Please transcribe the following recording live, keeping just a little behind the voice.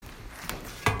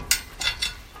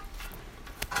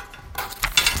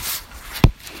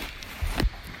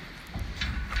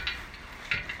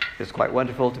It's quite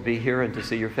wonderful to be here and to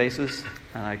see your faces.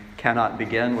 And I cannot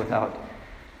begin without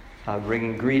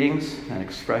bringing greetings and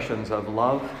expressions of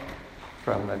love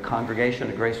from the congregation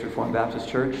at Grace Reformed Baptist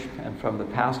Church and from the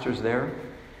pastors there.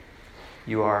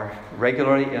 You are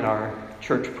regularly in our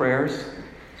church prayers.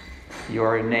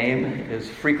 Your name is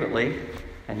frequently,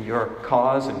 and your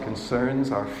cause and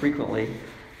concerns are frequently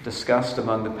discussed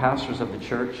among the pastors of the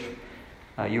church.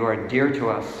 You are dear to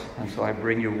us, and so I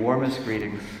bring you warmest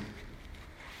greetings.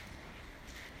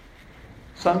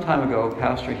 Some time ago,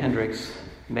 Pastor Hendricks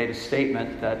made a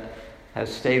statement that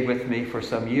has stayed with me for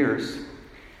some years,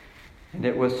 and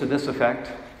it was to this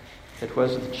effect: it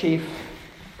was the chief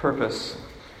purpose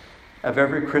of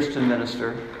every Christian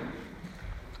minister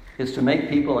is to make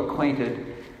people acquainted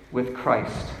with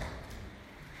Christ,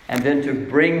 and then to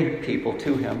bring people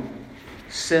to Him,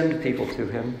 send people to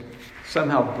Him,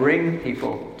 somehow bring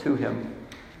people to Him,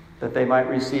 that they might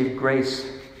receive grace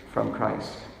from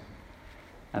Christ.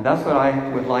 And that's what I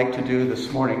would like to do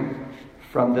this morning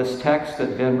from this text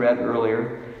that Ben read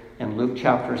earlier in Luke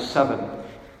chapter 7.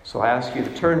 So I ask you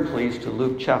to turn, please, to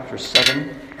Luke chapter 7.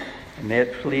 And may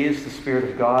it please the Spirit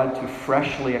of God to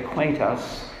freshly acquaint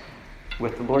us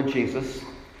with the Lord Jesus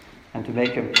and to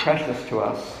make Him precious to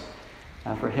us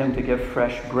and for Him to give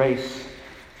fresh grace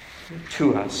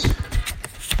to us.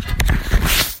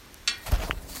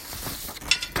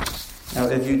 Now,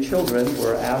 if you children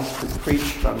were asked to preach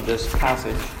from this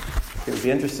passage, it would be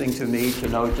interesting to me to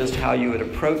know just how you would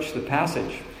approach the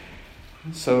passage.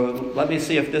 So let me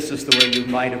see if this is the way you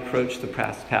might approach the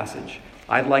passage.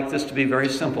 I'd like this to be very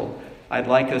simple. I'd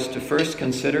like us to first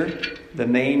consider the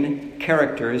main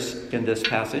characters in this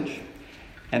passage.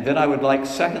 And then I would like,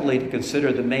 secondly, to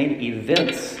consider the main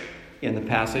events in the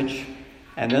passage.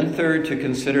 And then third, to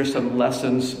consider some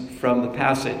lessons from the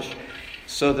passage.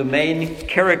 So the main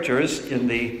characters in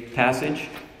the passage,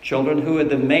 children, who would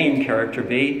the main character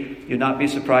be? You'd not be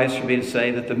surprised for me to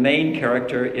say that the main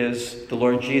character is the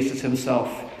Lord Jesus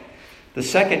Himself. The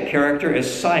second character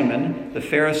is Simon, the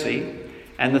Pharisee.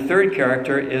 And the third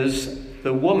character is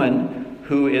the woman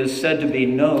who is said to be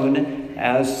known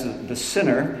as the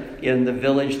sinner in the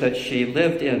village that she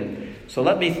lived in. So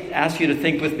let me ask you to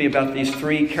think with me about these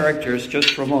three characters just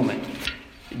for a moment.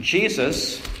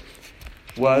 Jesus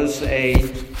was a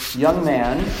young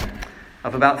man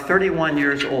of about 31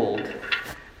 years old.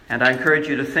 And I encourage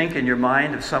you to think in your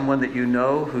mind of someone that you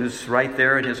know who's right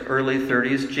there in his early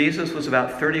 30s. Jesus was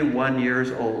about 31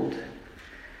 years old.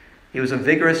 He was a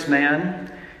vigorous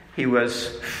man. He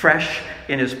was fresh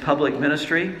in his public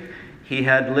ministry. He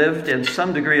had lived in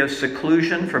some degree of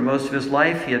seclusion for most of his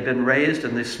life. He had been raised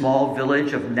in the small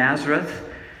village of Nazareth.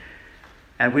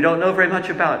 And we don't know very much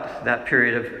about that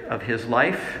period of his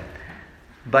life.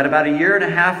 But about a year and a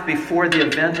half before the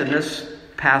event in this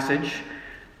passage,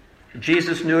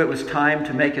 Jesus knew it was time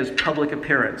to make his public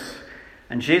appearance.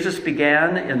 And Jesus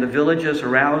began in the villages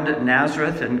around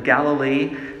Nazareth and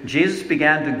Galilee. Jesus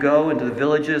began to go into the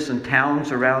villages and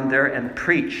towns around there and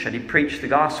preach. And he preached the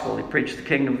gospel. He preached the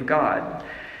kingdom of God.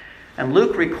 And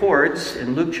Luke records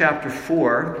in Luke chapter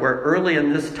 4, where early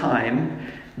in this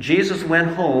time, Jesus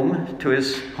went home to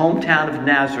his hometown of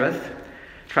Nazareth.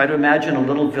 Try to imagine a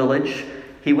little village.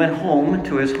 He went home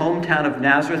to his hometown of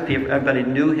Nazareth. Everybody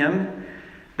knew him.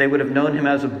 They would have known him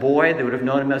as a boy. They would have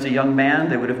known him as a young man.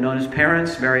 They would have known his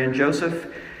parents, Mary and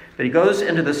Joseph. But he goes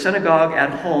into the synagogue at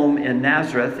home in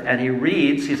Nazareth and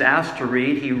he's asked to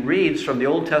read. He reads from the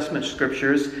Old Testament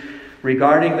scriptures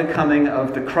regarding the coming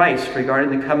of the Christ,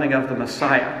 regarding the coming of the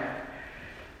Messiah.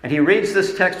 And he reads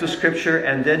this text of scripture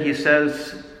and then he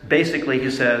says,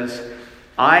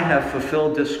 I have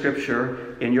fulfilled this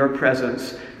scripture in your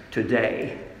presence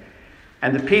today.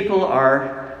 And the people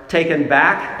are taken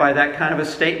back by that kind of a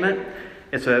statement.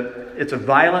 It's a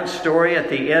violent story at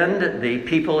the end. The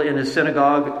people in the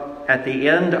synagogue at the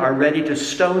end are ready to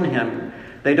stone him.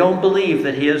 They don't believe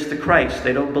that he is the Christ.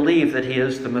 They don't believe that he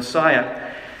is the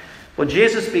Messiah. Well,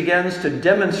 Jesus begins to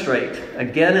demonstrate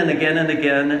again and again and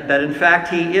again that in fact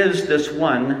he is this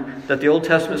one that the Old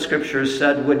Testament scriptures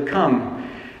said would come.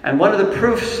 And one of the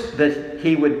proofs that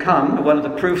he would come, one of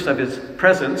the proofs of his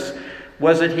presence,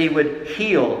 was that he would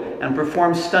heal and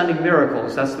perform stunning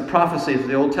miracles. That's the prophecies of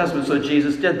the Old Testament, so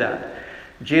Jesus did that.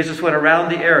 Jesus went around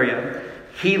the area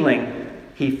healing.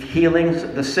 He healing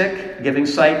the sick, giving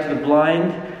sight to the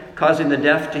blind, causing the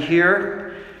deaf to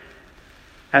hear.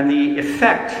 And the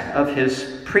effect of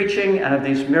his preaching and of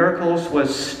these miracles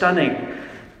was stunning.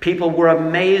 People were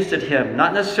amazed at him.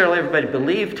 Not necessarily everybody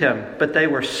believed him, but they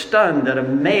were stunned and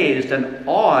amazed and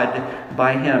awed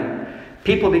by him.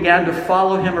 People began to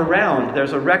follow him around.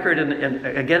 There's a record,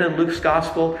 again in Luke's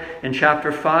Gospel, in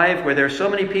chapter 5, where there are so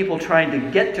many people trying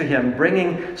to get to him,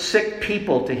 bringing sick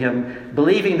people to him,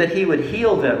 believing that he would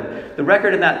heal them. The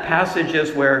record in that passage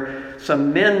is where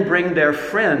some men bring their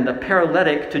friend, a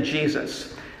paralytic, to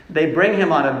Jesus. They bring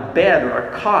him on a bed or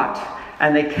a cot,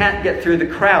 and they can't get through the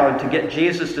crowd to get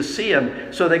Jesus to see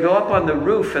him. So they go up on the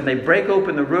roof, and they break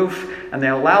open the roof, and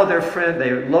they lower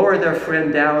their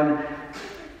friend down.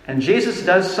 And Jesus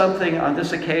does something on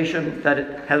this occasion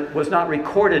that was not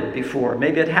recorded before.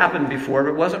 Maybe it happened before, but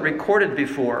it wasn't recorded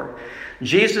before.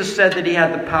 Jesus said that he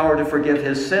had the power to forgive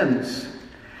his sins.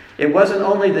 It wasn't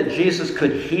only that Jesus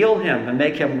could heal him and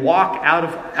make him walk out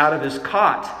of his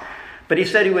cot, but he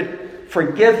said he would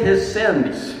forgive his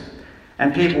sins.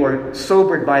 And people were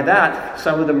sobered by that.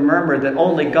 Some of them murmured that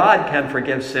only God can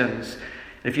forgive sins.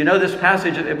 If you know this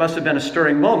passage, it must have been a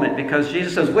stirring moment, because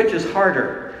Jesus says, which is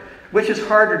harder? Which is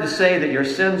harder, to say that your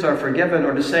sins are forgiven,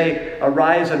 or to say,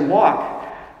 arise and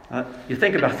walk? You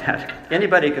think about that.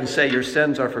 Anybody can say your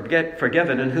sins are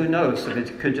forgiven, and who knows if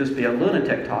it could just be a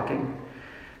lunatic talking.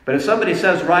 But if somebody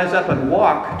says, rise up and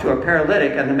walk, to a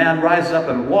paralytic, and the man rises up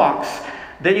and walks,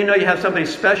 then you know you have somebody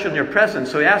special in your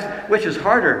presence. So he asked, which is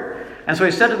harder? And so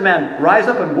he said to the man, rise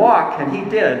up and walk, and he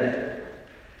did.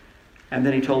 And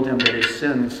then he told him that his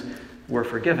sins were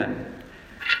forgiven.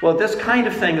 Well, this kind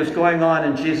of thing is going on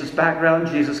in Jesus' background.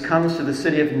 Jesus comes to the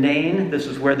city of Nain. This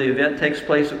is where the event takes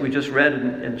place that we just read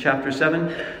in chapter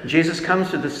 7. Jesus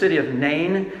comes to the city of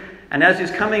Nain, and as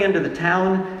he's coming into the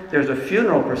town, there's a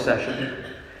funeral procession.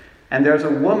 And there's a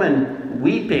woman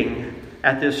weeping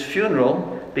at this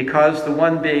funeral because the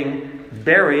one being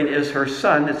buried is her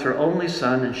son. It's her only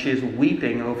son, and she's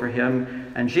weeping over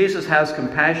him. And Jesus has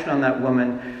compassion on that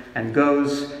woman and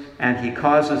goes, and he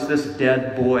causes this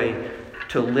dead boy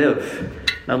to live.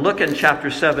 Now look in chapter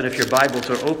 7, if your Bibles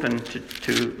are open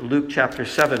to Luke chapter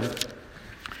 7.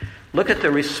 Look at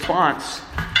the response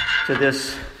to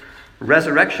this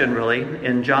resurrection, really,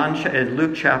 in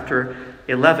Luke chapter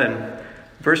 11.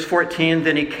 Verse 14,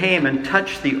 then he came and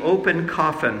touched the open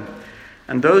coffin,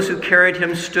 and those who carried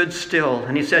him stood still.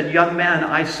 And he said, young man,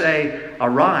 I say,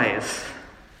 arise.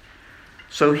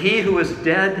 So he who was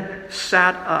dead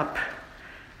sat up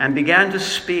and began to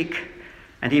speak,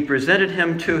 and he presented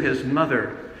him to his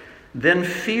mother. Then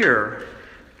fear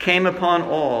came upon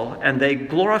all, and they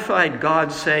glorified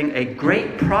God, saying, a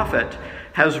great prophet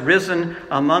has risen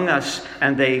among us,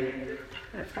 and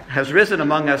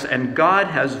God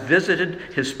has visited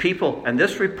his people. And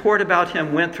this report about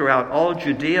him went throughout all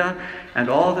Judea and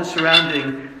all the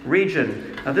surrounding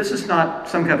region. Now, this is not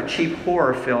some kind of cheap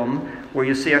horror film where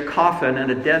you see a coffin and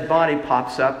a dead body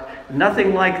pops up.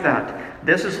 Nothing like that.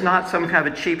 This is not some kind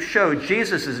of a cheap show.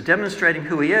 Jesus is demonstrating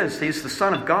who he is. He's the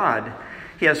Son of God.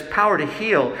 He has power to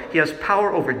heal. He has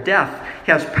power over death.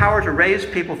 He has power to raise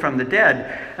people from the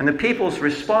dead. And the people's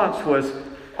response was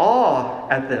awe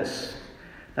at this.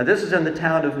 Now, this is in the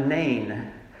town of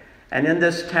Nain. And in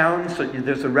this town, so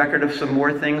there's a record of some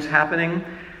more things happening.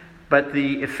 But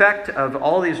the effect of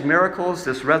all these miracles,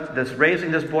 this raising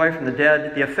this boy from the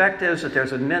dead, the effect is that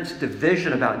there's immense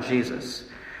division about Jesus.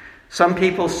 Some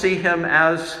people see him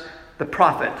as the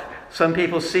prophet. Some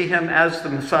people see him as the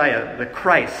Messiah, the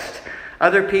Christ.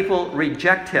 Other people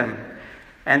reject him.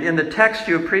 And in the text,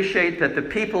 you appreciate that the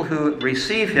people who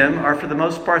receive him are, for the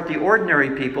most part, the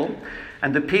ordinary people.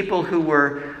 And the people who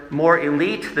were more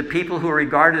elite, the people who are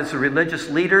regarded as the religious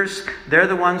leaders, they're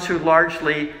the ones who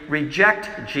largely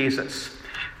reject Jesus.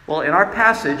 Well, in our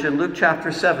passage in Luke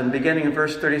chapter 7, beginning in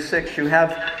verse 36, you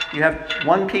have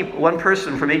one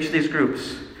person from each of these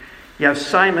groups. You have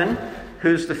Simon,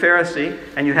 who's the Pharisee,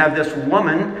 and you have this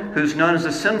woman who's known as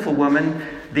a sinful woman.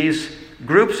 These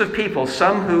groups of people,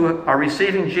 some who are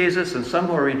receiving Jesus and some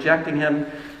who are rejecting him,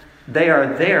 they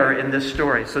are there in this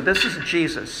story. So this is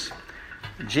Jesus.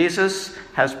 Jesus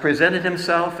has presented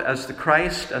himself as the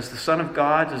Christ, as the Son of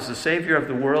God, as the Savior of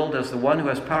the world, as the one who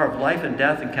has power of life and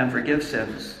death and can forgive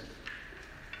sins.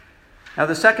 Now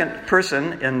the second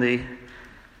person in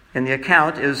the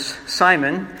account is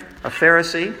Simon, a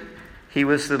Pharisee. He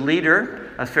was the leader.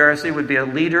 A Pharisee would be a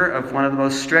leader of one of the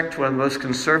most strict, one of the most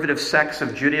conservative sects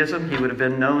of Judaism. He would have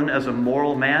been known as a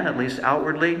moral man, at least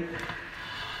outwardly.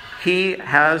 He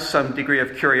has some degree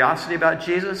of curiosity about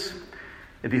Jesus.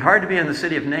 It'd be hard to be in the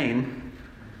city of Nain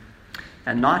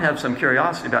and not have some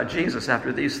curiosity about Jesus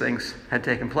after these things had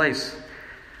taken place.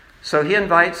 So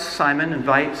Simon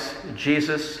invites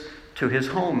Jesus to his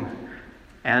home.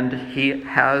 And he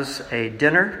has a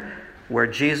dinner where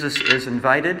Jesus is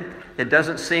invited. It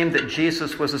doesn't seem that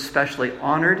Jesus was especially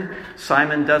honored.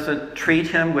 Simon doesn't treat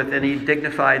him with any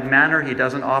dignified manner. He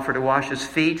doesn't offer to wash his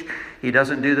feet. He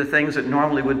doesn't do the things that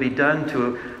normally would be done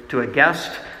to a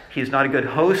guest. He's not a good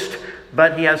host,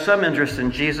 but he has some interest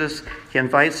in Jesus. He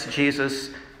invites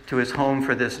Jesus to his home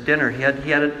for this dinner. He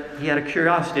had a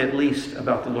curiosity, at least,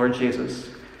 about the Lord Jesus.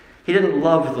 He didn't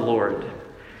love the Lord,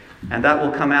 and that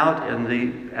will come out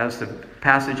as the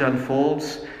passage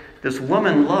unfolds. This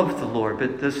woman loved the Lord,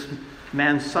 but this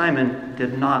man Simon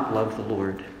did not love the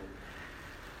Lord.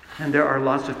 And there are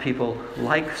lots of people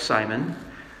like Simon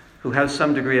who have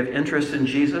some degree of interest in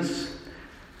Jesus,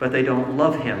 but they don't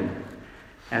love him.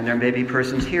 And there may be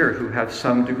persons here who have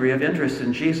some degree of interest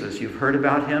in Jesus. You've heard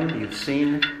about him. You've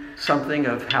seen something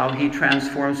of how he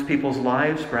transforms people's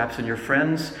lives, perhaps in your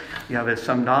friends. You have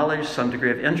some knowledge, some degree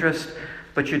of interest,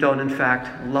 but you don't, in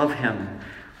fact, love him.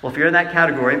 Well, if you're in that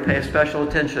category, pay a special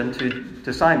attention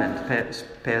to Simon.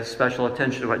 Pay a special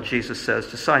attention to what Jesus says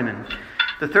to Simon.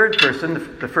 The third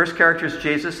person, the first character is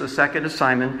Jesus, the second is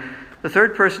Simon. The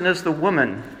third person is the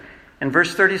woman. In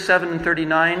verse 37 and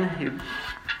 39, you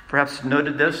perhaps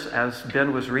noted this as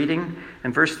Ben was reading.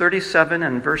 In verse 37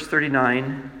 and verse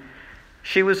 39,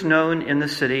 she was known in the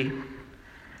city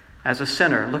as a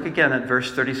sinner. Look again at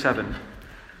verse 37.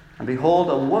 And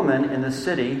behold, a woman in the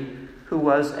city who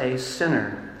was a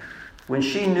sinner. When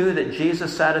she knew that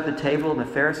Jesus sat at the table in the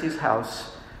Pharisee's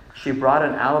house, she brought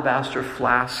an alabaster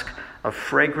flask of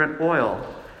fragrant oil.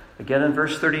 Again in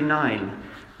verse 39.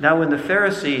 Now when the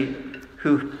Pharisee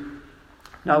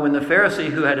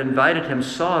who had invited him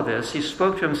saw this, he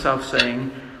spoke to himself,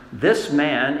 saying, "This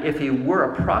man, if he were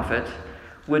a prophet,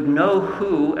 would know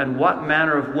who and what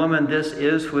manner of woman this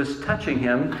is who is touching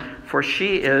him, for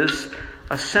she is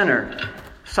a sinner."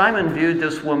 Simon viewed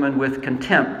this woman with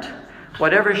contempt.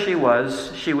 Whatever she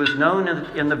was known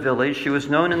in the village, she was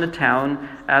known in the town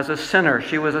as a sinner.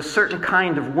 She was a certain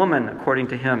kind of woman, according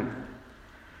to him.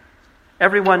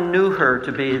 Everyone knew her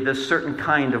to be this certain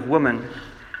kind of woman.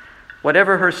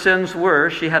 Whatever her sins were,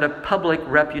 she had a public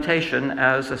reputation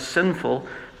as a sinful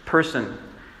person.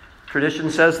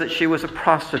 Tradition says that she was a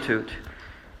prostitute.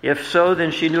 If so,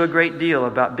 then she knew a great deal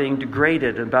about being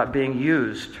degraded, about being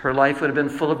used. Her life would have been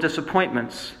full of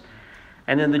disappointments.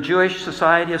 And in the Jewish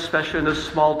society, especially in this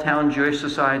small-town Jewish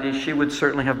society, she would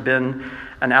certainly have been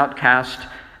an outcast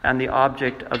and the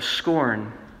object of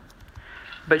scorn.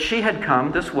 But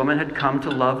this woman had come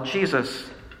to love Jesus.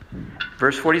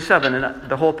 Verse 47, in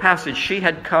the whole passage, she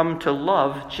had come to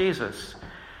love Jesus.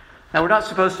 Now, we're not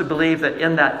supposed to believe that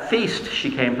in that feast she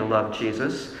came to love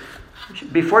Jesus.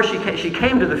 Before she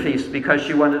came to the feast because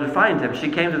she wanted to find him. She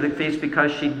came to the feast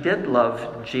because she did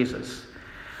love Jesus.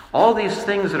 All these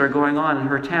things that are going on in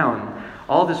her town,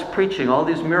 all this preaching, all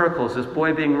these miracles, this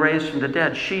boy being raised from the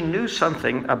dead, she knew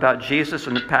something about Jesus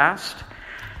in the past.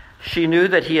 She knew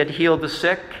that he had healed the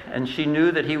sick, and she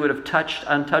knew that he would have touched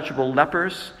untouchable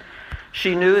lepers.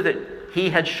 She knew that he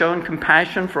had shown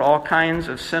compassion for all kinds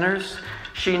of sinners.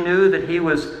 She knew that he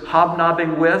was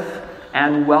hobnobbing with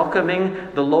and welcoming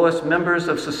the lowest members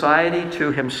of society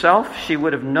to himself. She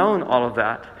would have known all of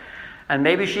that. And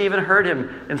maybe she even heard him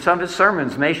in some of his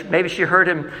sermons. Maybe she heard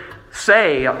him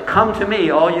say, "Come to me,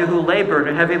 all you who labor and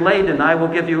are heavy laden, and I will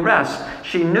give you rest."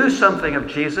 She knew something of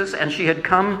Jesus, and she had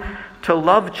come to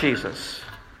love Jesus.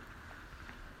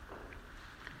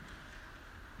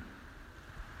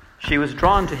 She was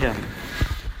drawn to him.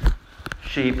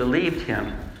 She believed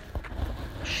him.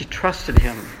 She trusted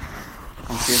him.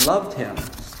 And she loved him.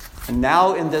 And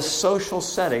now in this social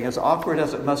setting, as awkward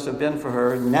as it must have been for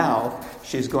her, now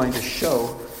she's going to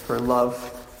show her love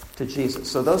to Jesus.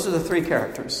 So those are the three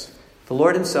characters. The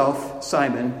Lord himself,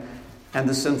 Simon, and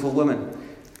the sinful woman.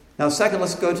 Now second,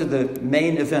 let's go to the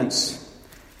main events.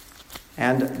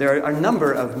 And there are a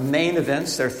number of main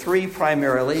events. There are three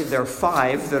primarily. There are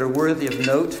five that are worthy of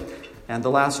note. And the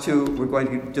last two we're going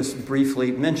to just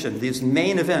briefly mention. These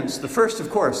main events. The first, of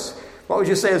course, what would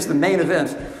you say is the main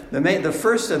event? The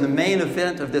first and the main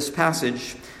event of this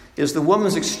passage is the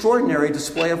woman's extraordinary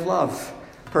display of love.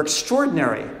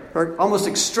 Her almost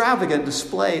extravagant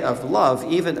display of love,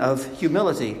 even of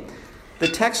humility. The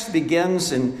text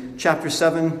begins in chapter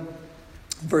 7,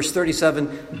 verse 37.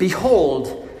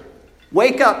 Behold,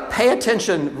 wake up, pay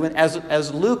attention.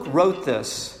 As Luke wrote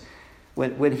this,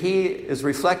 when he is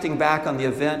reflecting back on the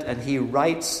event and he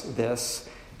writes this,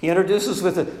 he introduces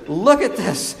with a look at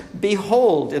this.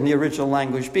 Behold, in the original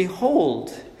language,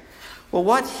 behold. Well,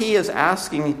 what he is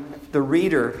asking the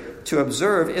reader to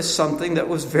observe is something that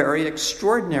was very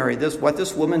extraordinary. What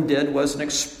this woman did was an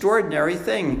extraordinary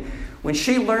thing. When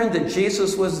she learned that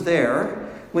Jesus was there,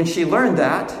 when she learned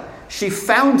that, She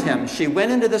found him. She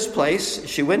went into this place.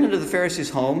 She went into the Pharisee's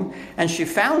home, and she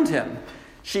found him.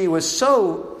 She was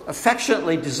so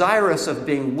affectionately desirous of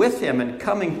being with him and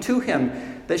coming to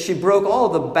him that she broke all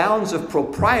the bounds of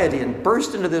propriety and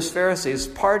burst into this Pharisee's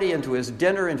party, into his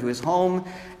dinner, into his home.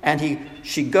 And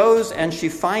she goes and she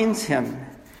finds him.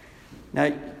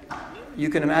 Now, you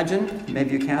can imagine,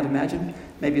 maybe you can't imagine,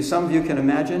 maybe some of you can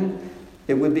imagine,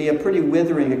 it would be a pretty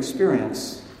withering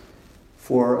experience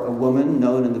for a woman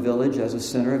known in the village as a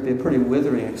sinner. It would be a pretty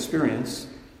withering experience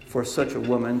for such a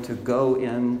woman to go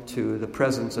into the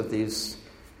presence of these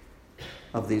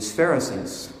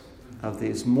Pharisees, of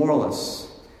these moralists.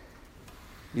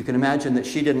 You can imagine that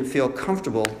she didn't feel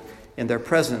comfortable in their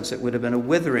presence. It would have been a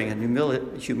withering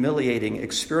and humiliating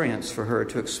experience for her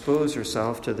to expose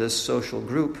herself to this social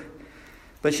group.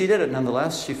 But she did it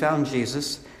nonetheless. She found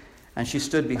Jesus, and she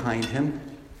stood behind him.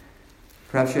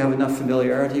 Perhaps you have enough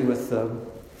familiarity with the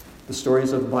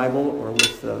stories of the Bible or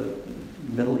with the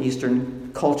Middle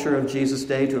Eastern culture of Jesus'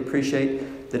 day to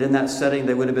appreciate that in that setting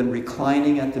they would have been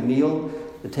reclining at the meal.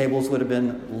 The tables would have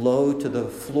been low to the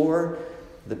floor.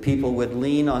 The people would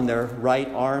lean on their right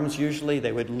arms usually.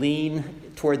 They would lean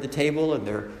toward the table and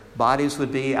their bodies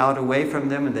would be out away from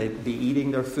them and they'd be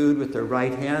eating their food with their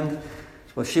right hand.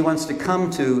 Well, she wants to come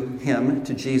to him,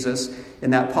 to Jesus,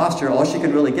 in that posture. All she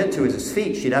could really get to is his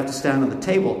feet. She'd have to stand on the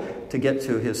table to get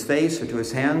to his face or to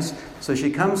his hands. So she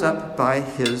comes up by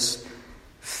his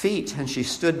feet and she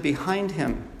stood behind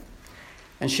him.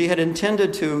 And she had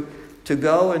intended to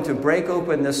go and to break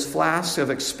open this flask of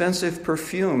expensive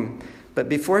perfume. But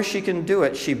before she can do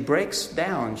it, she breaks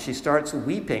down. She starts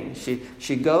weeping.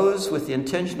 She goes with the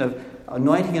intention of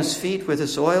anointing his feet with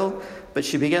this oil, but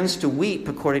she begins to weep,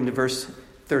 according to verse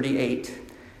 38.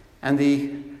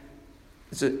 And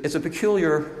it's a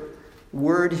peculiar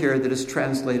word here that is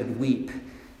translated weep.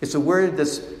 It's a word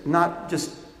that's not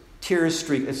just tears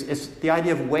streak. It's the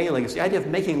idea of wailing. It's the idea of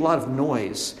making a lot of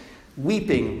noise.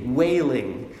 Weeping,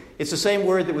 wailing. It's the same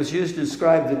word that was used to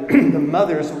describe the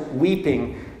mother's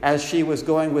weeping as she was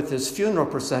going with his funeral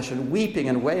procession, weeping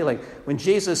and wailing. When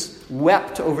Jesus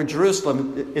wept over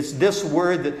Jerusalem, it's this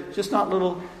word that it's not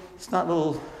little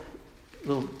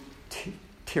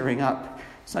tearing up.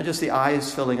 It's not just the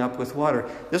eyes filling up with water.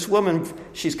 This woman,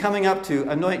 she's coming up to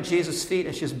anoint Jesus' feet,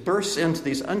 and she just bursts into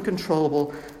these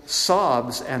uncontrollable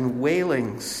sobs and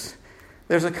wailings.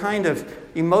 There's a kind of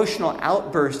emotional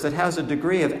outburst that has a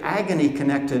degree of agony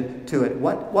connected to it.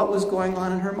 What was going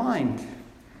on in her mind?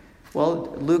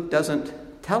 Well, Luke doesn't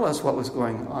tell us what was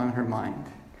going on in her mind.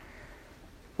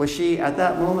 Was she, at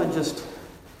that moment, just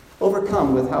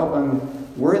overcome with how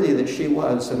unworthy that she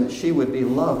was and that she would be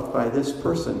loved by this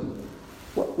person?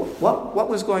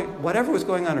 Whatever was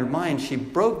going on in her mind, she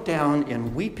broke down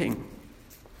in weeping.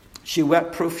 She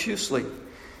wept profusely.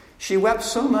 She wept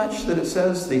so much that it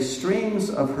says the streams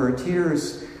of her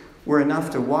tears were enough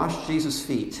to wash Jesus'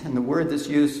 feet. And the word that's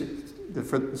used,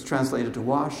 that's translated to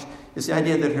wash, is the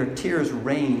idea that her tears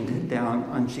rained down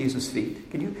on Jesus' feet.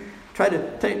 Can you try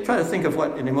to think of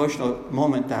what an emotional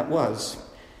moment that was?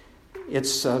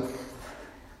 It's,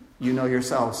 you know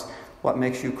yourselves, what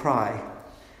makes you cry.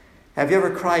 Have you ever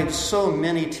cried so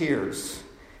many tears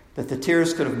that the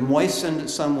tears could have moistened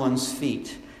someone's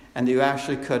feet and that you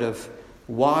actually could have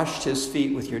washed his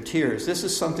feet with your tears? This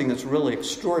is something that's really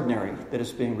extraordinary that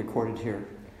is being recorded here.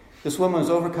 This woman was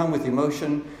overcome with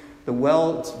emotion. The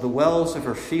wells of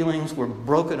her feelings were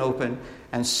broken open,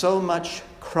 and so much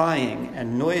crying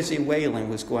and noisy wailing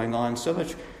was going on, so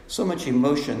much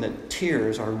emotion that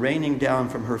tears are raining down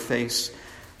from her face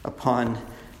upon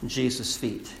Jesus'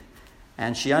 feet.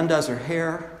 And she undoes her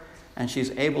hair, and she's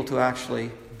able to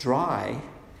actually dry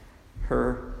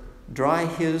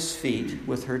his feet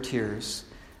with her tears.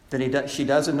 Then she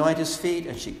does anoint his feet,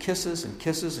 and she kisses and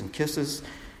kisses and kisses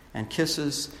and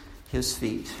kisses his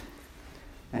feet.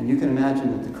 And you can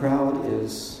imagine that the crowd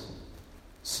is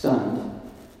stunned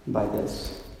by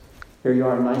this. Here you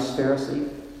are, a nice Pharisee,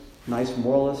 nice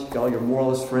moralist, you've got all your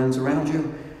moralist friends around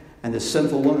you, and this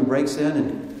sinful woman breaks in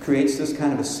and creates this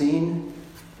kind of a scene.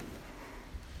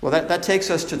 Well, that takes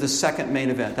us to the second main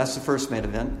event. That's the first main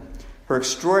event, her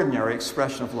extraordinary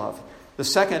expression of love. The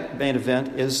second main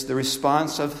event is the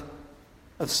response of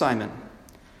Simon.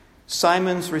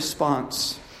 Simon's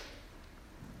response.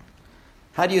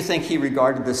 How do you think he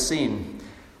regarded this scene?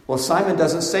 Well, Simon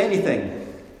doesn't say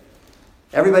anything.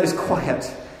 Everybody's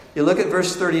quiet. You look at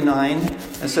verse 39.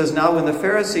 It says, "Now when the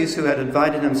Pharisee who had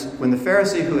invited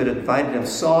him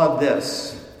saw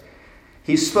this,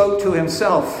 he spoke to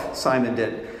himself." Simon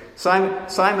did.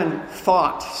 Simon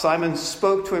thought. Simon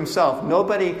spoke to himself.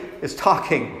 Nobody is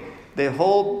talking. The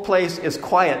whole place is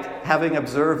quiet, having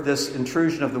observed this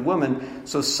intrusion of the woman.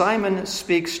 So Simon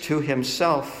speaks to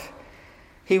himself.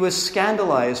 He was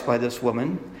scandalized by this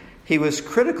woman. He was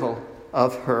critical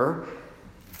of her.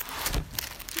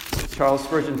 Charles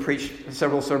Spurgeon preached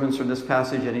several sermons from this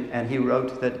passage, and he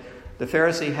wrote that the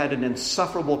Pharisee had an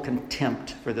insufferable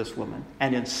contempt for this woman.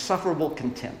 An insufferable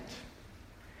contempt.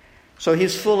 So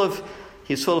he's full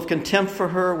of contempt for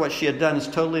her. What she had done is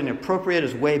totally inappropriate,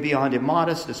 is way beyond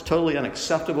immodest. It's totally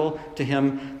unacceptable to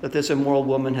him that this immoral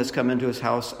woman has come into his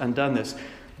house and done this.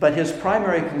 But his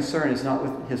primary concern is not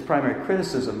with, his primary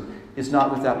criticism is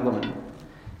not with that woman.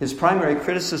 His primary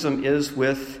criticism is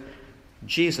with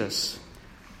Jesus.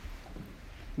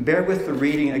 Bear with the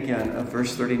reading again of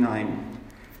verse 39.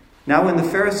 Now when the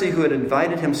Pharisee who had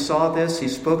invited him saw this, he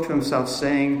spoke to himself,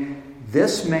 saying,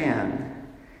 This man,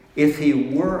 if he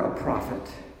were a prophet,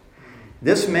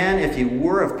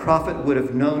 would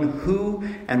have known who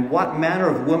and what manner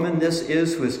of woman this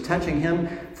is who is touching him,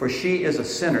 for she is a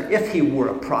sinner. If he were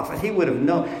a prophet, he would have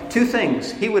known two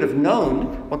things. He would have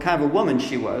known what kind of a woman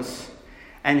she was,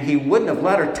 and he wouldn't have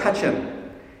let her touch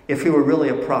him if he were really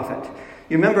a prophet.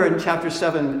 You remember in chapter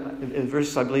 7, in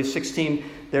verse, I believe, 16,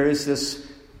 there is this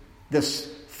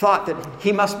thought that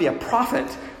he must be a prophet.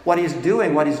 What he's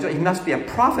doing, he must be a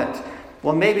prophet.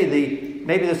 Well, maybe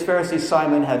this Pharisee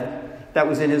Simon that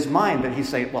was in his mind, but he's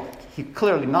saying, well, he's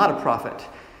clearly not a prophet.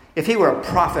 If he were a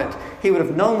prophet, he would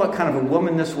have known what kind of a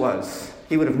woman this was.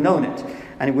 He would have known it,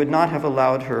 and he would not have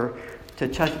allowed her to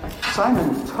touch.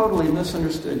 Simon totally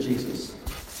misunderstood Jesus.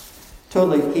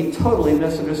 He totally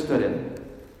misunderstood him.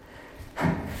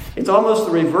 It's almost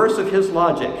the reverse of his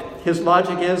logic. His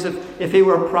logic is if he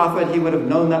were a prophet, he would have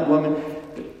known that woman.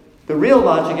 The real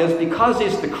logic is because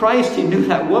he's the Christ, he knew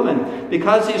that woman.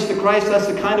 Because he's the Christ, that's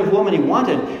the kind of woman he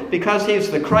wanted. Because he's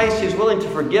the Christ, he's willing to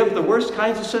forgive the worst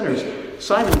kinds of sinners.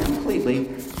 Simon completely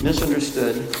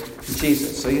misunderstood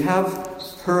Jesus. So you have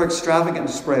her extravagant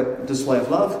display of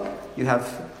love. You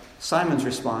have Simon's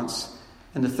response.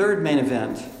 And the third main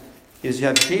event is you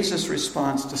have Jesus'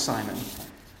 response to Simon.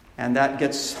 And that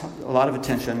gets a lot of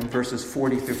attention. Verses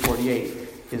 40 through 48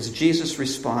 is Jesus'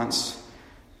 response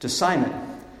to Simon.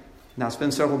 Now, it's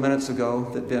been several minutes ago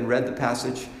that Ben read the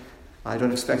passage. I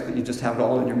don't expect that you just have it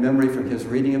all in your memory from his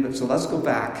reading of it. So let's go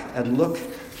back and look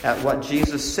at what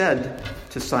Jesus said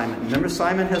to Simon. Remember,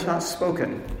 Simon has not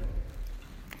spoken.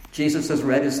 Jesus has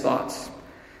read his thoughts.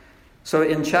 So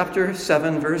in chapter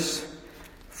 7, verse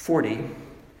 40,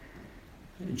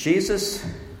 Jesus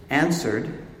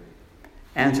answered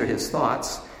his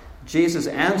thoughts. Jesus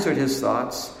answered his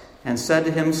thoughts and said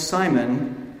to him,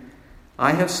 Simon,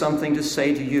 I have something to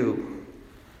say to you.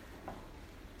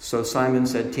 So Simon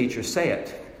said, Teacher, say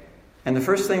it. And the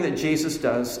first thing that Jesus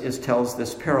does is tells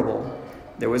this parable.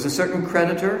 There was a certain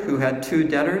creditor who had two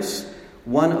debtors.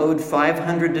 One owed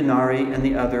 500 denarii and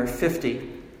the other 50.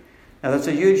 Now that's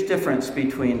a huge difference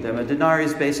between them. A denarii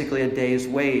is basically a day's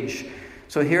wage.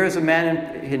 So here is a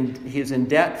man, he is in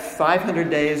debt 500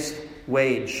 days'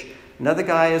 wage. Another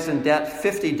guy is in debt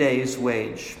 50 days'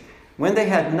 wage. When they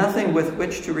had nothing with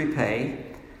which to repay,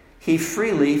 he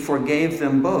freely forgave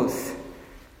them both.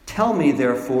 Tell me,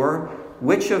 therefore,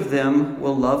 which of them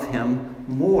will love him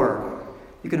more?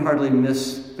 You can hardly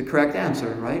miss the correct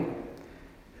answer, right?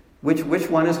 Which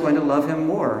one is going to love him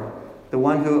more? The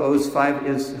one who owes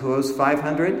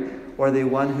 500, or the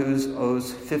one who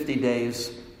owes 50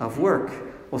 days of work?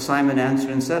 Well, Simon answered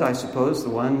and said, I suppose the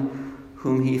one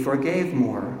whom he forgave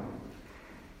more.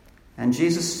 And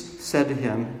Jesus said to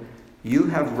him, You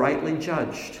have rightly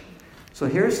judged. So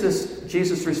here's this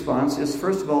Jesus' response is,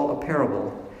 first of all, a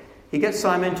parable. He gets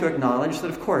Simon to acknowledge that,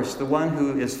 of course, the one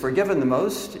who is forgiven the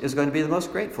most is going to be the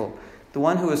most grateful. The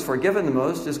one who is forgiven the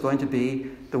most is going to be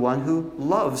the one who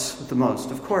loves the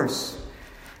most, of course.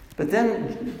 But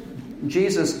then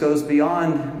Jesus goes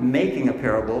beyond making a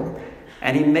parable,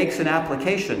 and he makes an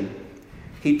application.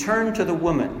 He turned to the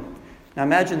woman. Now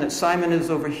imagine that Simon is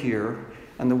over here,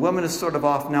 and the woman is sort of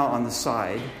off now on the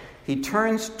side. He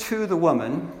turns to the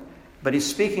woman, but he's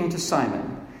speaking to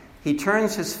Simon. He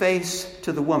turns his face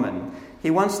to the woman. He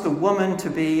wants the woman to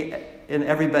be in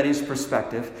everybody's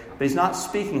perspective, but he's not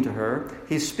speaking to her.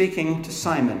 He's speaking to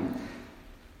Simon.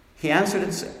 He answered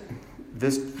and said,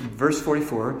 this verse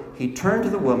 44, he turned to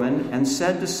the woman and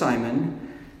said to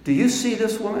Simon, Do you see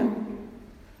this woman?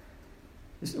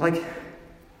 It's like,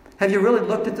 have you really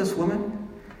looked at this woman?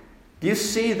 Do you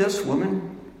see this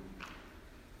woman?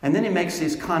 And then he makes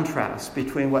these contrasts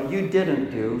between what you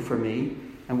didn't do for me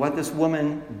and what this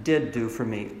woman did do for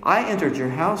me. I entered your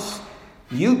house.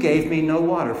 You gave me no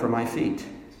water for my feet.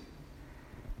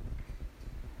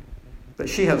 But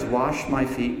she has washed my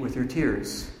feet with her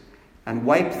tears and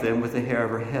wiped them with the hair of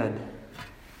her head.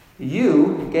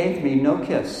 You gave me no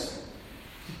kiss.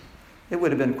 It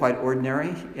would have been quite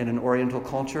ordinary in an Oriental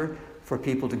culture for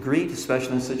people to greet,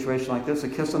 especially in a situation like this, a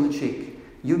kiss on the cheek.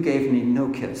 You gave me no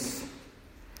kiss.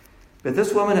 But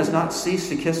this woman has not ceased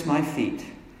to kiss my feet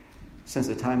since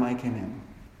the time I came in.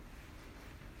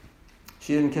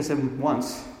 She didn't kiss him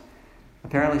once.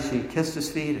 Apparently she kissed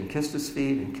his feet and kissed his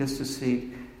feet and kissed his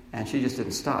feet, and she just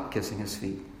didn't stop kissing his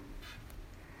feet.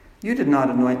 You did not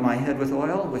anoint my head with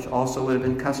oil, which also would have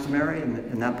been customary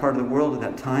in that part of the world at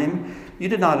that time. You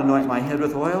did not anoint my head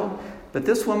with oil, but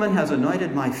this woman has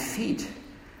anointed my feet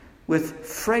with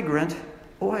fragrant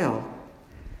oil.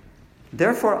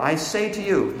 Therefore I say to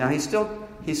you, now he's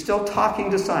still talking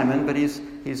to Simon, but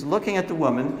he's looking at the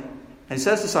woman, and he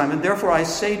says to Simon, therefore I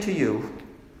say to you,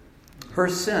 her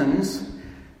sins,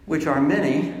 which are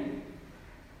many,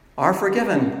 are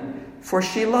forgiven, for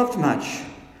she loved much.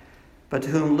 But to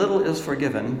whom little is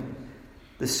forgiven,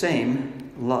 the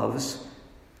same loves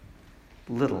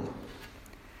little.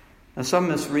 Now some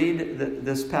misread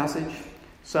this passage.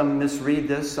 Some misread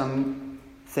this. Some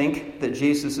think that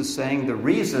Jesus is saying the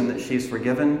reason that she's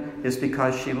forgiven is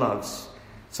because she loves.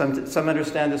 Some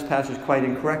understand this passage quite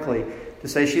incorrectly to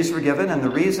say she's forgiven, and the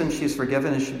reason she's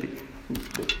forgiven is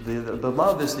the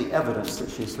love is the evidence that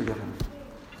she's forgiven.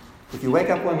 If you wake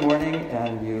up one morning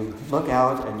and you look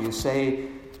out and you say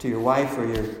to your wife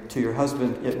or to your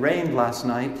husband, it rained last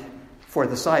night, for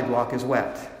the sidewalk is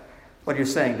wet. What you're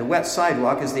saying, the wet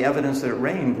sidewalk is the evidence that it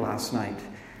rained last night.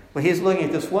 Well, he's looking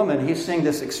at this woman, he's seeing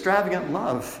this extravagant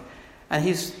love, and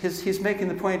he's making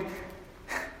the point,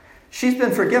 she's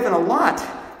been forgiven a lot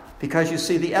because you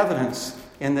see the evidence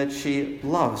in that she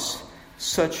loves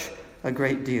such a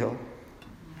great deal.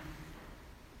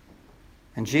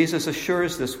 And Jesus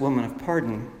assures this woman of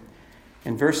pardon.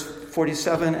 In verse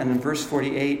 47 and in verse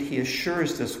 48, he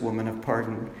assures this woman of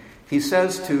pardon. He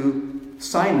says to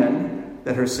Simon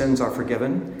that her sins are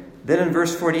forgiven. Then in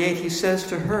verse 48, he says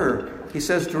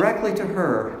directly to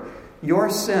her,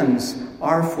 your sins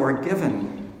are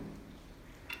forgiven.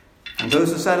 And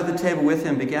those who sat at the table with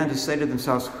him began to say to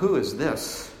themselves, who is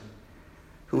this,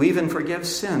 who even forgives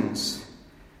sins?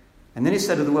 And then he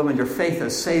said to the woman, your faith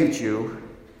has saved you.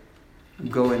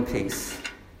 Go in peace.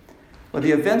 Well,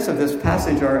 the events of this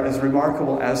passage are as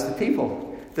remarkable as the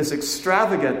people. This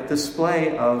extravagant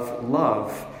display of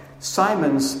love.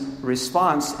 Simon's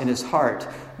response in his heart.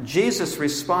 Jesus'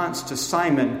 response to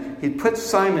Simon. He puts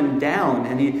Simon down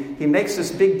and he makes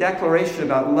this big declaration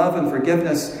about love and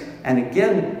forgiveness. And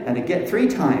again, 3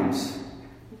 times.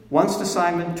 Once to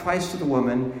Simon, twice to the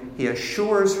woman. He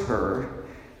assures her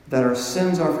that her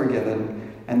sins are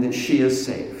forgiven and that she is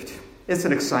saved. It's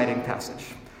an exciting passage.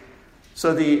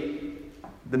 So the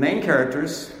main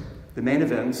characters, the main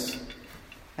events,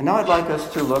 and now I'd like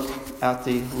us to look at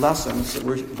the lessons that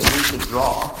we should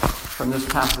draw from this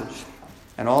passage.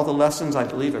 And all the lessons, I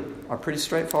believe, are pretty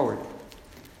straightforward.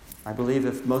 I believe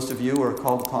if most of you are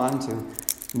called upon to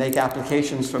make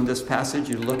applications from this passage,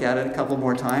 you'd look at it a couple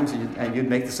more times and you'd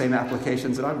make the same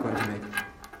applications that I'm going to make.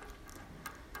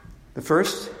 The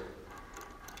first,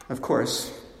 of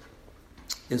course,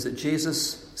 is that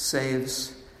Jesus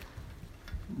saves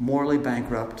morally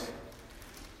bankrupt,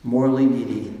 morally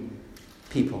needy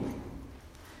people.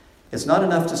 It's not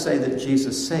enough to say that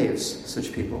Jesus saves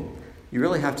such people. You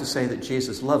really have to say that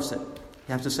Jesus loves it. You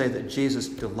have to say that Jesus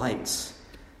delights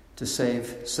to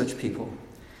save such people.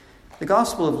 The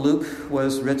Gospel of Luke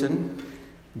was written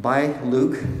by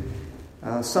Luke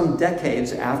some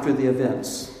decades after the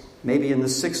events, maybe in the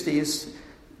 60s,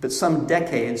 but some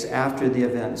decades after the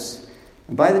events.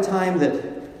 And by the time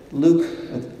that Luke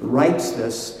writes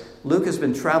this, Luke has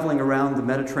been traveling around the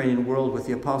Mediterranean world with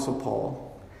the Apostle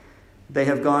Paul. They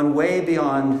have gone way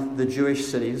beyond the Jewish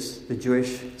cities, the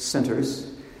Jewish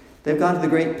centers. They've gone to the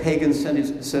great pagan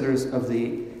centers of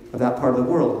that part of the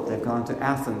world. They've gone to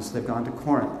Athens, they've gone to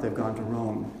Corinth, they've gone to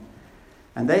Rome.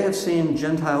 And they have seen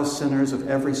Gentile sinners of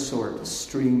every sort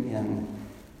stream in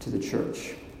to the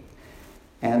church.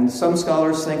 And some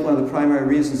scholars think one of the primary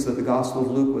reasons that the Gospel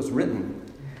of Luke was written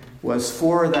was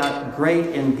for that great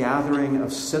ingathering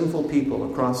of sinful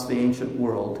people across the ancient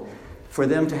world, for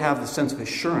them to have the sense of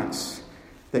assurance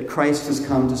that Christ has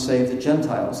come to save the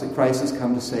Gentiles, that Christ has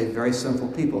come to save very sinful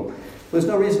people. There's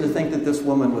no reason to think that this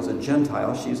woman was a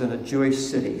Gentile. She's in a Jewish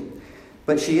city.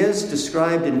 But she is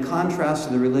described in contrast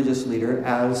to the religious leader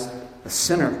as a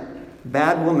sinner,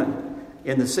 bad woman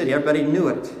in the city. Everybody knew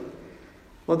it.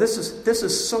 Well, this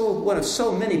is so one of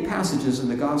so many passages in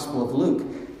the Gospel of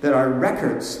Luke that are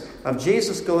records of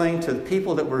Jesus going to the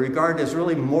people that were regarded as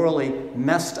really morally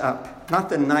messed up. Not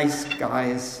the nice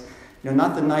guys,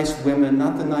 Not the nice women,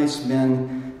 not the nice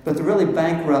men, but the really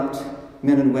bankrupt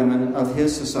men and women of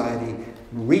his society,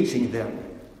 reaching them.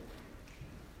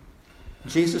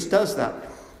 Jesus does that.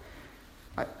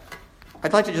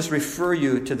 I'd like to just refer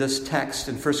you to this text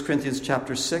in 1 Corinthians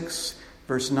chapter 6,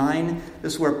 verse 9.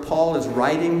 This is where Paul is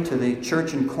writing to the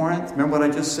church in Corinth. Remember what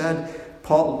I just said?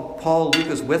 Luke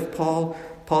is with Paul.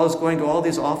 Paul is going to all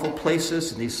these awful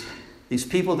places, and these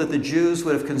people that the Jews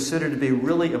would have considered to be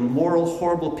really immoral,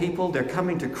 horrible people. They're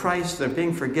coming to Christ. They're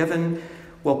being forgiven.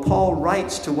 Well, Paul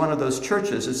writes to one of those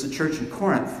churches. It's the church in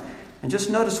Corinth. And just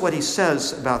notice what he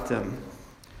says about them.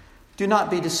 Do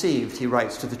not be deceived, he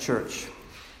writes to the church.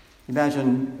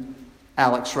 Imagine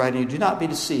Alex writing, do not be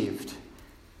deceived.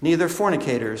 Neither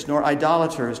fornicators, nor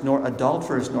idolaters, nor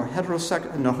adulterers, nor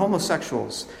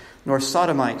homosexuals, nor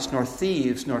sodomites, nor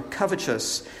thieves, nor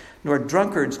covetous, nor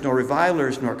drunkards, nor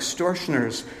revilers, nor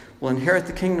extortioners will inherit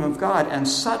the kingdom of God. And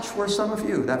such were some of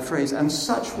you. That phrase, and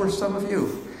such were some of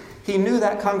you. He knew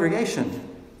that congregation,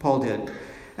 Paul did.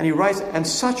 And he writes, and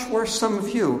such were some of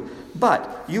you.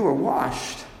 But you were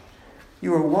washed.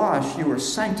 You were washed. You were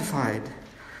sanctified.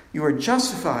 You were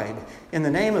justified in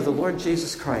the name of the Lord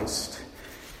Jesus Christ.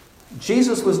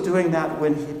 Jesus was doing that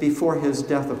before his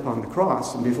death upon the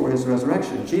cross and before his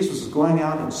resurrection. Jesus was going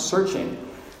out and searching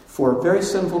for very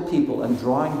sinful people and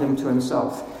drawing them to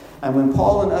himself. And when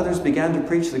Paul and others began to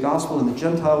preach the gospel in the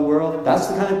Gentile world, that's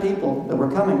the kind of people that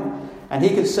were coming. And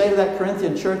he could say to that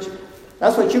Corinthian church,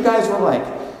 that's what you guys were like.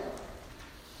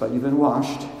 But you've been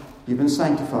washed, you've been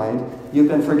sanctified, you've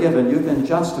been forgiven, you've been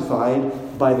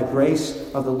justified by the grace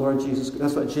of the Lord Jesus.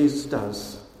 That's what Jesus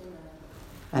does.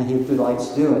 And he delights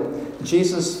to do it.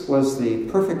 Jesus was the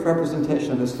perfect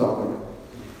representation of his Father.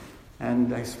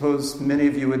 And I suppose many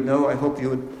of you would know, I hope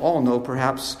you would all know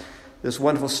perhaps, this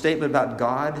wonderful statement about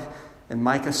God in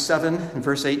Micah 7 and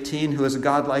verse 18, who is a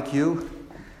God like you?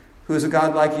 Who is a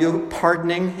God like you,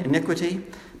 pardoning iniquity,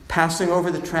 passing over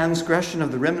the transgression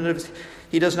of the remnant?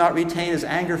 He does not retain his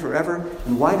anger forever.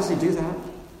 And why does he do that?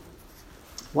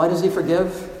 Why does he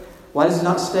forgive? Why does he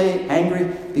not stay angry?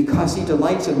 Because he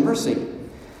delights in mercy.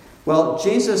 Well,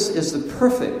 Jesus is the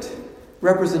perfect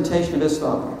representation of his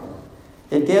Father.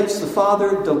 It gives the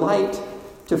Father delight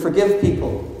to forgive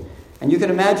people. And you can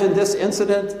imagine this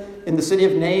incident in the city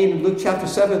of Nain in Luke chapter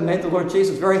 7 made the Lord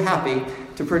Jesus very happy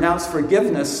to pronounce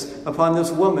forgiveness upon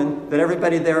this woman that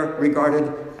everybody there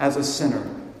regarded as a sinner.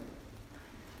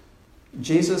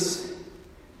 Jesus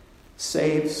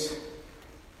saves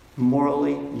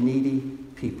morally needy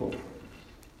people.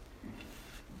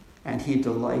 And he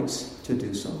delights to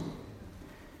do so.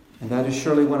 And that is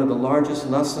surely one of the largest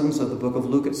lessons of the book of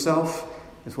Luke itself.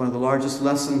 It's one of the largest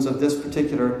lessons of this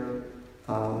particular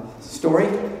story.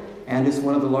 And it's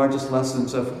one of the largest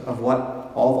lessons of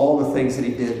what all the things that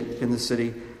he did in the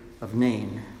city of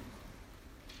Nain.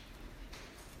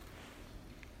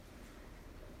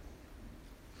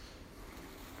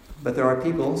 But there are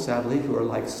people, sadly, who are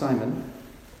like Simon,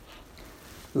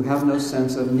 who have no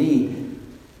sense of need.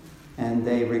 And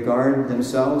they regard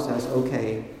themselves as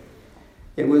okay.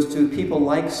 It was to people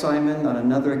like Simon on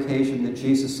another occasion that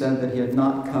Jesus said that he had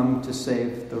not come to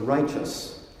save the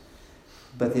righteous,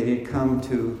 but that he had come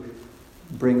to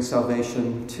bring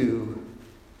salvation to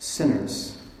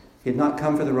sinners. He had not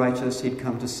come for the righteous, he'd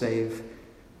come to save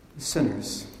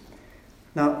sinners.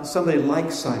 Now, somebody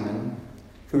like Simon,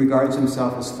 who regards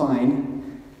himself as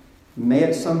fine, may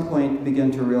at some point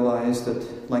begin to realize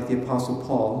that, like the Apostle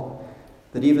Paul,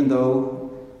 that even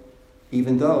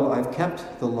though I've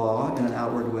kept the law in an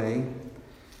outward way,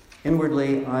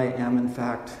 inwardly I am in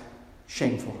fact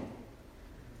shameful.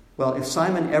 Well, if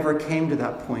Simon ever came to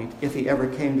that point,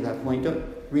 don't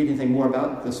read anything more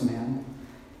about this man.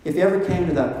 If he ever came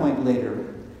to that point later,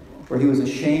 where he was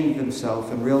ashamed of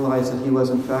himself and realized that he was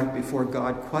in fact before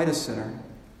God quite a sinner,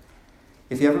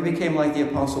 if he ever became like the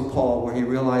Apostle Paul, where he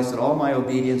realized that all my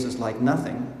obedience is like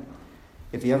nothing,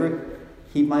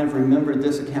 he might have remembered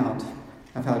this account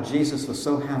of how Jesus was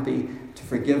so happy to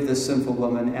forgive this sinful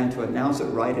woman and to announce it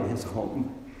right in his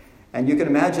home. And you can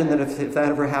imagine that if that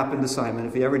ever happened to Simon,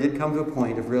 if he ever did come to a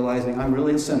point of realizing I'm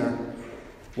really a sinner,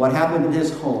 what happened in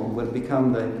his home would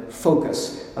become the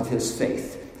focus of his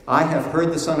faith. I have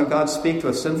heard the Son of God speak to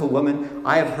a sinful woman.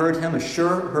 I have heard him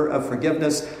assure her of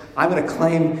forgiveness. I'm going to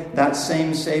claim that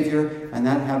same Savior and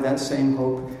have that same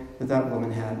hope that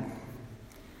woman had.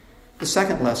 The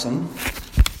second lesson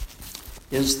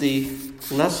is the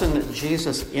lesson that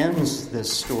Jesus ends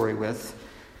this story with,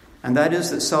 and that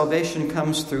is that salvation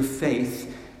comes through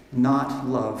faith, not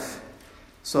love.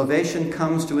 Salvation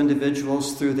comes to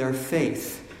individuals through their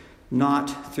faith,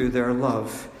 not through their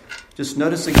love. Just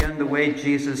notice again the way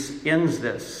Jesus ends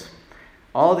this.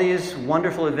 all these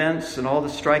wonderful events and all the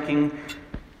striking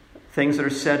things that are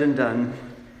said and done,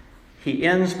 he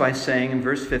ends by saying in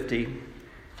verse 50,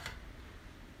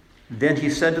 "Then he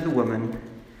said to the woman,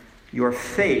 'Your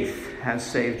faith has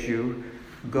saved you.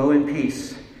 Go in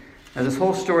peace.'" Now, this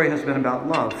whole story has been about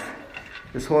love.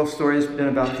 This whole story has been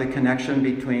about the connection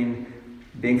between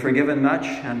being forgiven much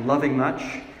and loving much.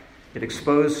 It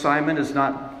exposed Simon as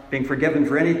not being forgiven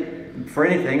for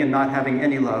anything and not having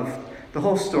any love. The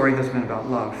whole story has been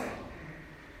about love.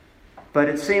 But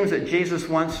it seems that Jesus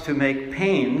wants to make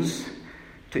pains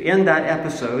to end that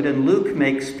episode, and Luke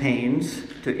makes pains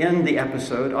to end the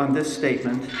episode on this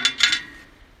statement: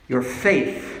 your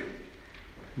faith,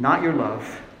 not your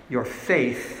love, your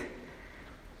faith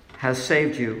has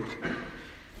saved you.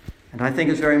 And I think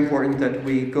it's very important that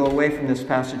we go away from this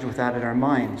passage with that in our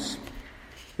minds.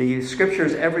 The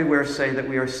scriptures everywhere say that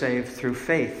we are saved through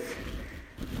faith.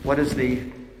 What is the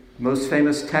most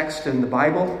famous text in the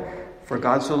Bible? "For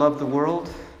God so loved the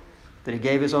world that he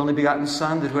gave his only begotten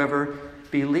Son, that whoever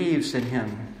believes in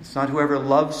him." It's not whoever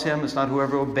loves him, it's not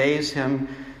whoever obeys him.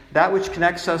 That which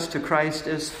connects us to Christ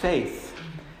is faith.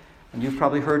 And you've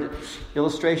probably heard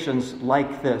illustrations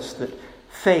like this, that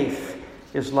faith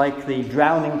is like the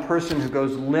drowning person who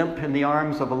goes limp in the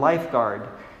arms of a lifeguard.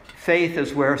 Faith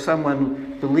is where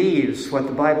someone believes what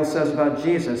the Bible says about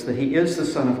Jesus, that he is the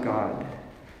Son of God,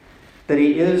 that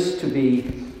he is to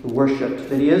be worshipped,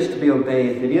 that he is to be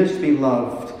obeyed, that he is to be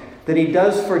loved, that he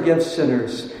does forgive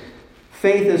sinners.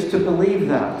 Faith is to believe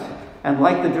that, and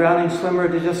like the drowning swimmer,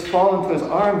 to just fall into his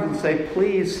arms and say,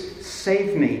 "Please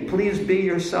save me. Please be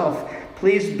yourself.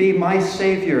 Please be my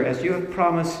Savior as you have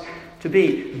promised to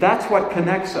be." That's what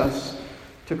connects us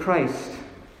to Christ.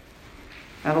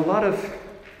 And a lot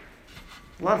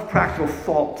of practical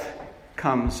fault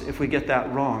comes if we get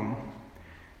that wrong.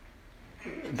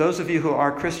 Those of you who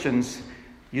are Christians,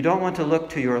 you don't want to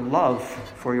look to your love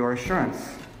for your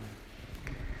assurance.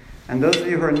 And those of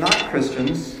you who are not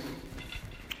Christians,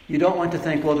 you don't want to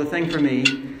think, well, the thing for me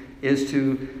is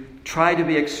to try to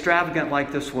be extravagant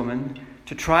like this woman,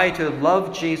 to try to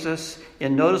love Jesus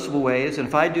in noticeable ways, and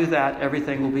if I do that,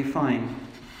 everything will be fine.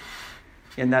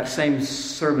 In that same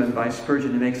sermon by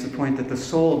Spurgeon, he makes the point that the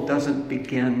soul doesn't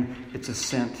begin its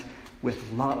ascent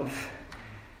with love.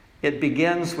 It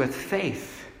begins with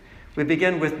faith. We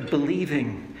begin with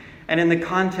believing. And in the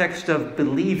context of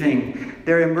believing,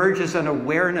 there emerges an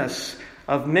awareness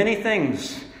of many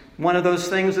things. One of those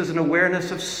things is an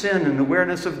awareness of sin, an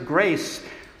awareness of grace.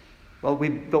 But we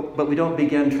don't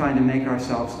begin trying to make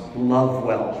ourselves love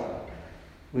well.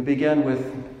 We begin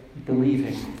with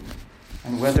believing.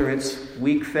 And whether it's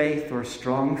weak faith or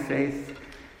strong faith,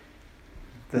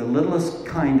 the littlest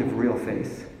kind of real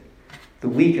faith, the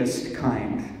weakest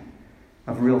kind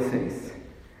of real faith,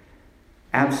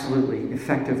 absolutely,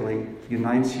 effectively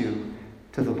unites you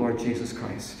to the Lord Jesus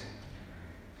Christ.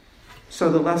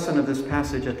 So the lesson of this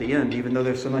passage at the end, even though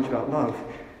there's so much about love,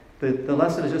 the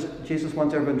lesson is just Jesus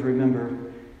wants everyone to remember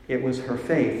it was her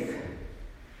faith.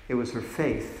 It was her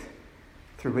faith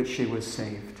through which she was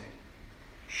saved.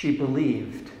 She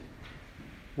believed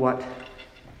what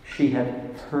she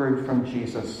had heard from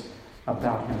Jesus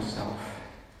about himself.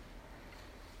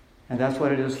 And that's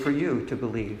what it is for you to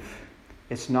believe.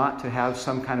 It's not to have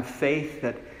some kind of faith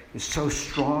that is so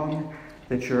strong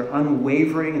that you're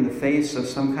unwavering in the face of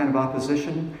some kind of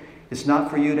opposition. It's not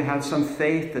for you to have some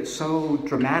faith that's so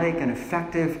dramatic and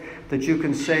effective that you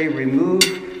can say,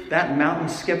 remove that mountain,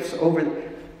 skips over.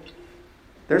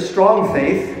 There's strong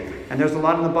faith, and there's a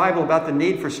lot in the Bible about the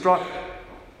need for strong.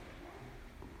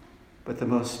 But the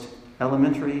most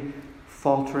elementary,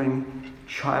 faltering,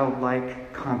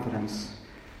 childlike confidence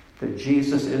that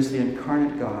Jesus is the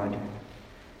incarnate God,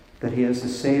 that he is the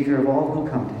Savior of all who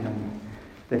come to him,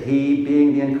 that he,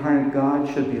 being the incarnate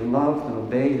God, should be loved and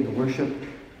obeyed and worshipped.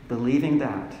 Believing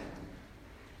that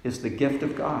is the gift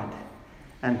of God.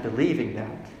 And believing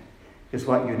that is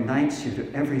what unites you to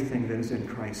everything that is in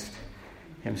Christ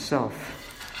himself.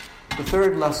 The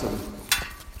third lesson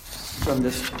from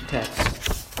this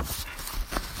text,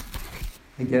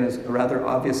 again, is a rather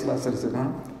obvious lesson, is it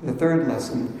not? The third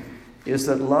lesson is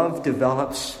that love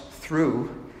develops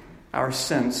through our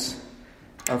sense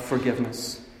of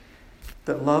forgiveness.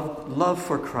 That love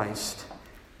for Christ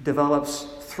develops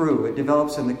it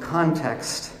develops in the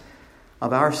context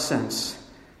of our sense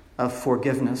of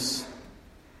forgiveness.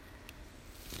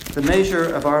 The measure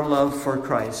of our love for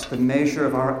Christ, the measure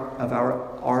of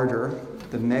our ardor,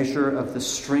 the measure of the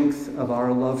strength of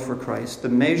our love for Christ, the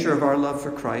measure of our love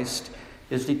for Christ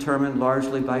is determined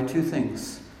largely by two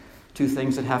things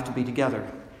that have to be together.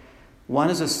 One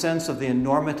is a sense of the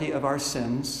enormity of our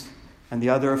sins, And the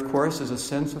other, of course, is a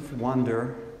sense of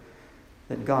wonder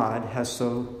that God has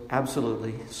so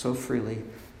absolutely, so freely,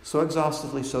 so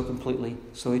exhaustively, so completely,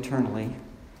 so eternally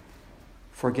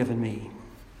forgiven me.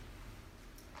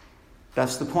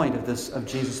 That's the point of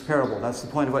Jesus' parable. That's the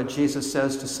point of what Jesus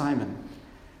says to Simon.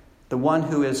 The one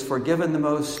who is forgiven the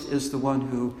most is the one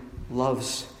who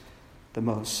loves the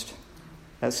most.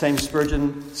 That same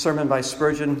sermon by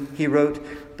Spurgeon, he wrote,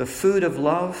 "The food of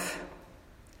love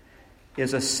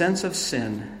is a sense of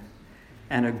sin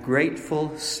and a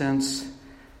grateful sense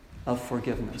of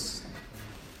forgiveness."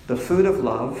 The food of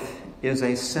love is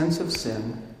a sense of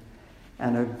sin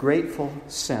and a grateful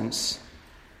sense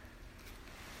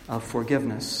of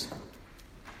forgiveness.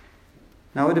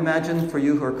 Now I would imagine for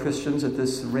you who are Christians that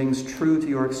this rings true to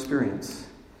your experience.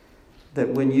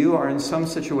 That when you are in some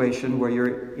situation where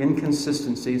your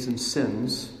inconsistencies and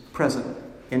sins, present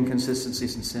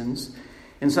inconsistencies and sins,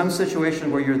 in some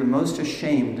situation where you're the most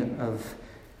ashamed of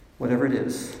whatever it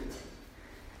is,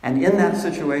 and in that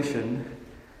situation,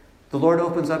 the Lord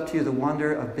opens up to you the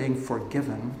wonder of being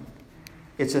forgiven.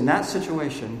 It's in that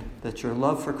situation that your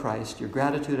love for Christ, your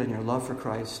gratitude and your love for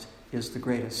Christ is the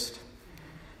greatest.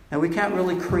 Now, we can't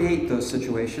really create those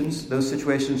situations. Those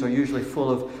situations are usually full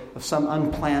of some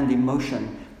unplanned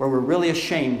emotion where we're really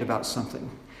ashamed about something.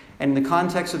 And in the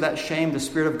context of that shame, the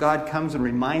Spirit of God comes and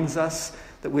reminds us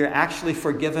that we're actually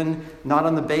forgiven, not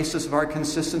on the basis of our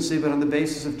consistency, but on the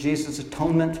basis of Jesus'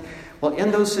 atonement. Well,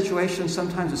 in those situations,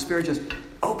 sometimes the Spirit just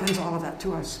opens all of that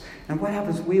to us. And what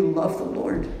happens? We love the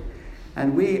Lord.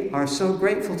 And we are so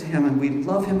grateful to Him, and we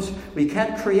love Him. We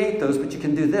can't create those, but you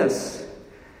can do this.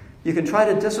 You can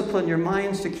try to discipline your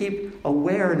minds to keep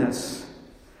awareness,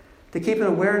 to keep an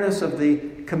awareness of the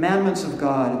commandments of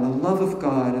God and the love of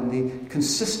God and the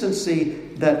consistency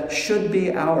that should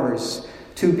be ours,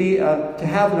 to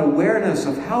have an awareness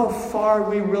of how far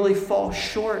we really fall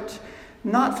short,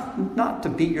 not to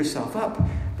beat yourself up,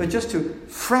 but just to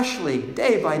freshly,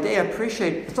 day by day,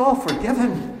 appreciate it's all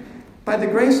forgiven. By the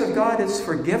grace of God, it's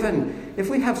forgiven. If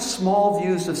we have small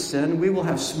views of sin, we will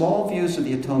have small views of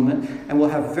the atonement, and we'll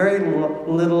have very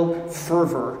little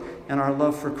fervor in our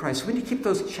love for Christ. We need to keep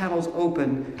those channels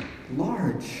open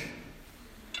large.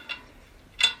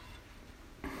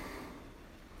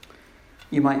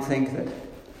 You might think that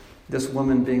this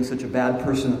woman, being such a bad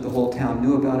person that the whole town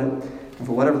knew about it, and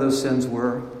for whatever those sins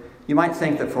were, you might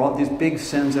think that for all these big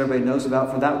sins everybody knows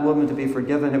about, for that woman to be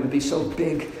forgiven, it would be so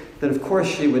big that of course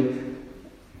she would.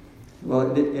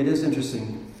 Well, it is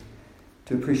interesting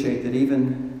to appreciate that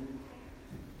even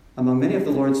among many of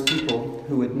the Lord's people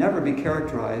who would never be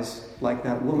characterized like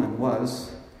that woman was,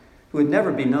 who would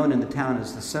never be known in the town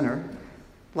as the sinner,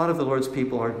 a lot of the Lord's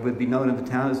people would be known in the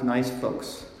town as nice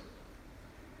folks.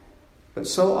 But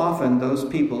so often those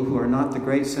people who are not the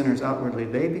great sinners outwardly,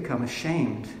 they become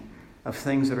ashamed of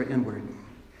things that are inward.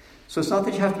 So it's not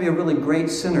that you have to be a really great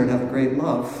sinner to have a great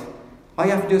love. All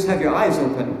you have to do is have your eyes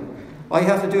open. All you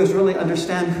have to do is really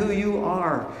understand who you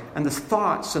are and the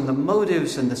thoughts and the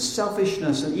motives and the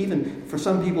selfishness and even, for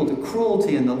some people, the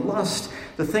cruelty and the lust,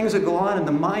 the things that go on in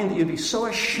the mind that you'd be so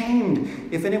ashamed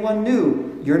if anyone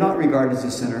knew. You're not regarded as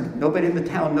a sinner. Nobody in the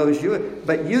town knows you,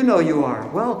 but you know you are.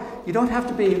 Well, you don't have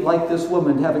to be like this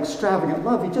woman to have extravagant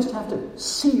love. You just have to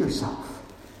see yourself.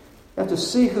 You have to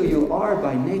see who you are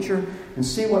by nature and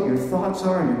see what your thoughts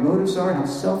are and your motives are and how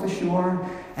selfish you are.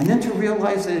 And then to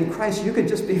realize that in Christ you can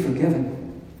just be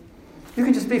forgiven. You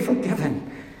can just be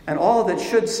forgiven. And all that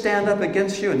should stand up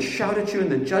against you and shout at you in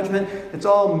the judgment, it's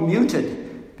all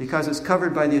muted because it's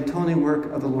covered by the atoning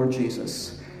work of the Lord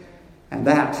Jesus. And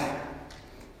that,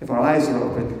 if our eyes are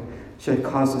open, should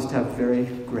cause us to have very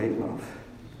great love.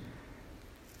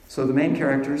 So the main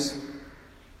characters,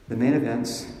 the main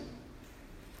events,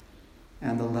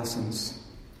 and the lessons.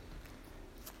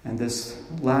 And this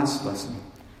last lesson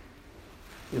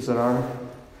is that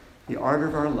the ardor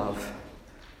of our love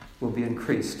will be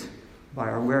increased by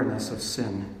our awareness of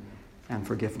sin and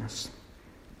forgiveness.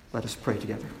 Let us pray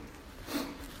together.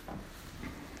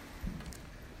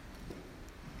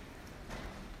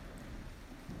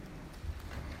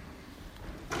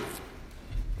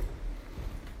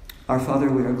 Our Father,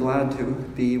 we are glad to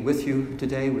be with you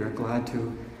today. We are glad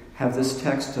to have this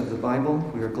text of the Bible.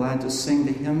 We are glad to sing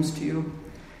the hymns to you.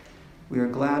 We are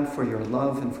glad for your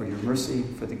love and for your mercy,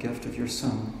 for the gift of your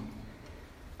Son.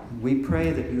 We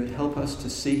pray that you would help us to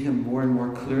see him more and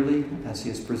more clearly as he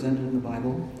is presented in the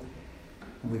Bible.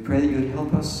 And we pray that you would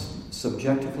help us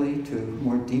subjectively to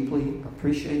more deeply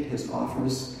appreciate his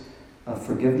offers of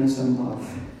forgiveness and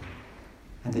love.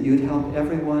 And that you would help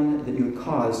everyone, that you would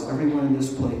cause everyone in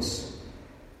this place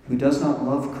who does not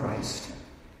love Christ,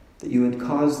 that you would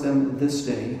cause them this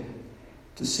day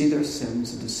to see their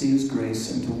sins and to see his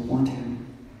grace and to want him,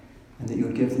 and that you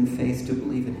would give them faith to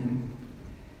believe in him.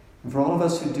 And for all of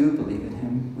us who do believe in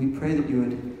him, we pray that you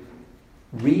would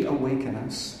reawaken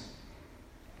us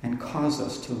and cause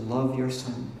us to love your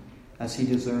Son as he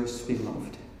deserves to be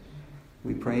loved.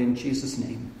 We pray in Jesus'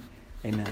 name. Amen.